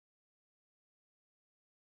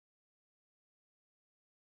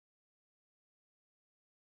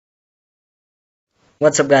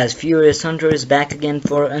What's up guys, Furious Hunter is back again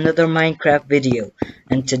for another Minecraft video,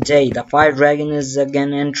 and today the fire dragon is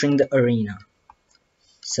again entering the arena.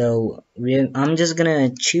 So I'm just gonna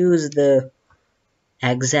choose the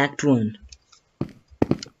exact one.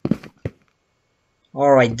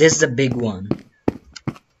 Alright, this is the big one.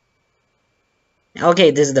 Okay,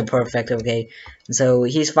 this is the perfect, okay. So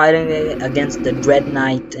he's fighting against the Dread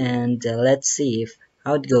Knight, and let's see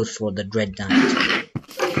how it goes for the Dread Knight.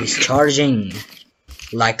 He's charging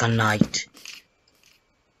like a knight.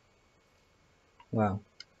 Wow.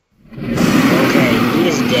 Okay, he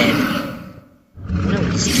is dead. No,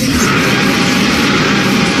 he's just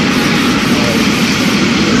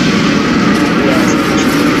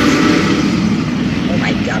oh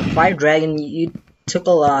my god, Fire Dragon, you took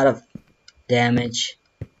a lot of damage.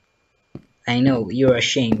 I know, you're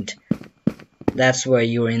ashamed. That's why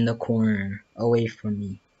you're in the corner, away from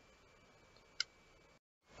me.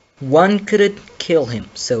 One couldn't kill him,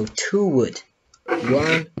 so two would. 1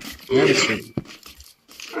 and 2.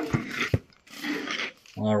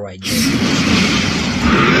 Alright.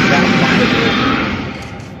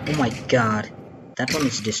 Oh my god. That one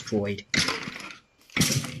is destroyed.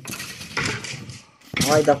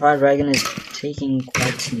 Alright, the fire dragon is taking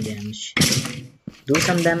quite some damage. Do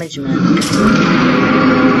some damage, man. Okay.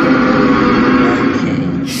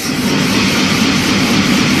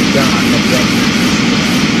 God, the dragon.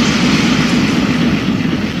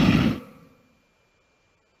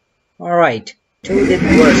 Alright, 2 did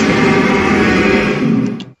worse.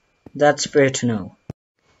 That's fair to know.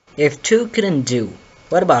 If 2 couldn't do,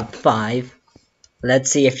 what about 5? Let's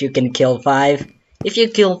see if you can kill 5. If you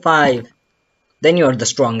kill 5, then you're the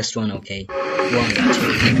strongest one, okay? 1, 2,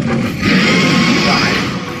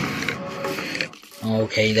 5.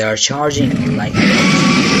 Okay, they are charging like that.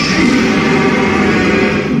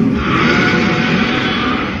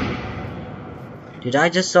 Did I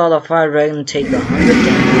just saw the fire dragon take 100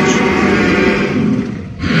 damage?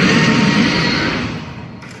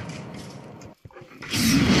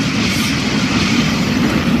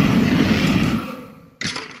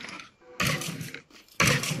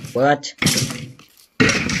 What?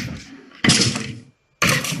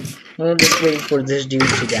 We'll just wait for this dude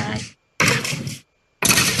to die.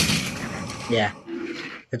 Yeah.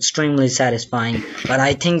 Extremely satisfying. But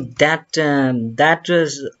I think that that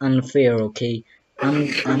was unfair, okay?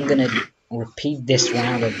 I'm gonna repeat this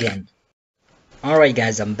round again. Alright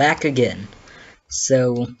guys, I'm back again.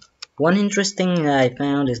 So, one interesting thing I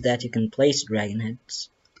found is that you can place dragon heads.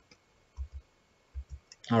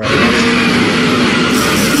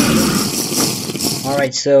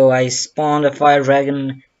 Alright, so I spawned a fire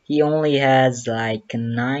dragon. He only has like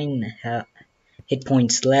 9 hit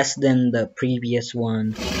points less than the previous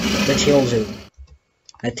one. But he'll do.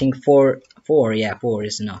 I think 4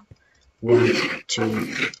 is enough. 1, 2,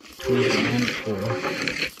 3, and 4.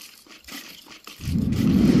 Okay,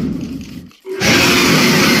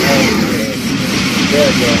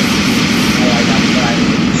 they're dead. Oh, I got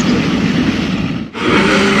 5 destroyed.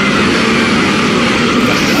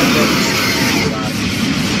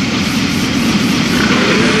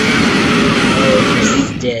 Oh,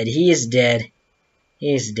 he's dead. He is dead.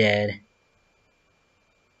 He is dead.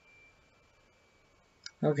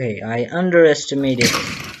 Okay, I underestimated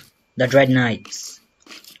the Dread Knights.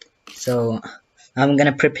 So I'm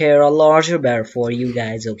gonna prepare a larger bear for you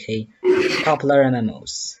guys, okay? Popular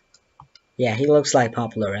MMOs. Yeah, he looks like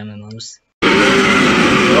popular MMOs.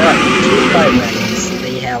 Alright, 2 fire dragons.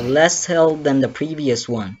 They have less health than the previous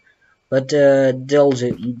one. But they'll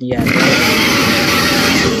do, yeah. 2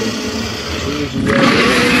 here.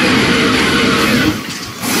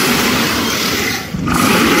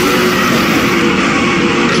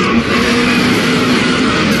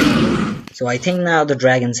 So I think now the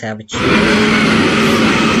dragons have a chance.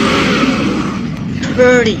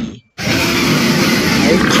 30!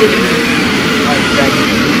 Are you kidding me?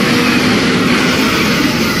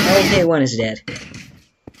 Okay, one is dead.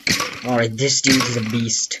 Alright, this dude is a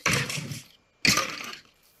beast.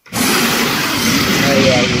 Oh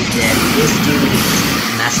yeah, he's dead. This dude is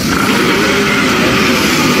massive.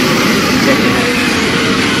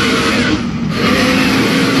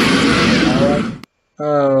 Alright.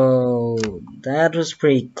 Oh, that was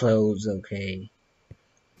pretty close, okay.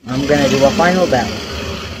 I'm gonna do a final battle.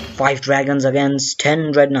 5 dragons against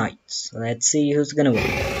 10 Dread Knights. Let's see who's gonna win.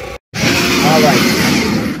 Alright.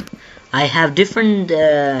 I have different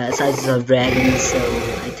sizes of dragons, so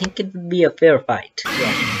I think it would be a fair fight.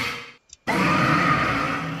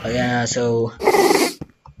 Yeah, so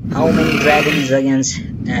how many dragons against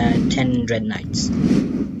 10 Dread Knights?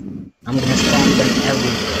 I'm gonna spawn them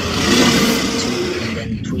everywhere. 1, 2, and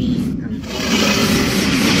then 3, and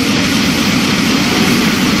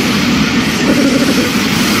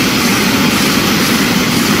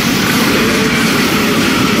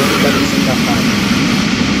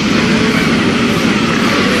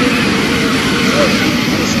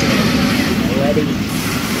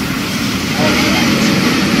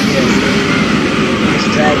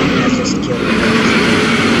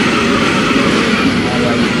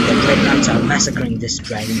massacring this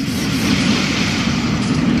dragon.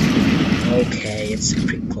 Okay, it's a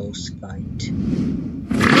pretty close fight.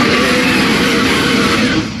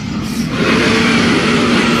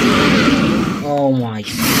 Oh my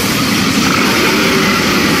god.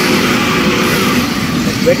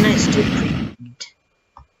 The Dread Knights did pretty good.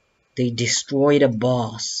 They destroyed a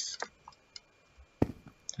boss.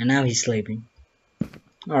 And now he's sleeping.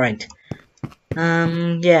 Alright.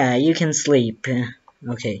 Yeah, you can sleep.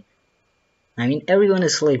 Okay. I mean, everyone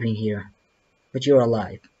is sleeping here. But you're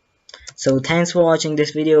alive. So thanks for watching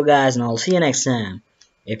this video, guys, and I'll see you next time.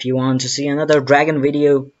 If you want to see another dragon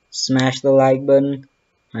video, smash the like button.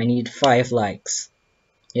 I need 5 likes.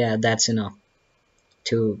 Yeah, that's enough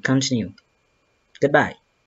to continue. Goodbye.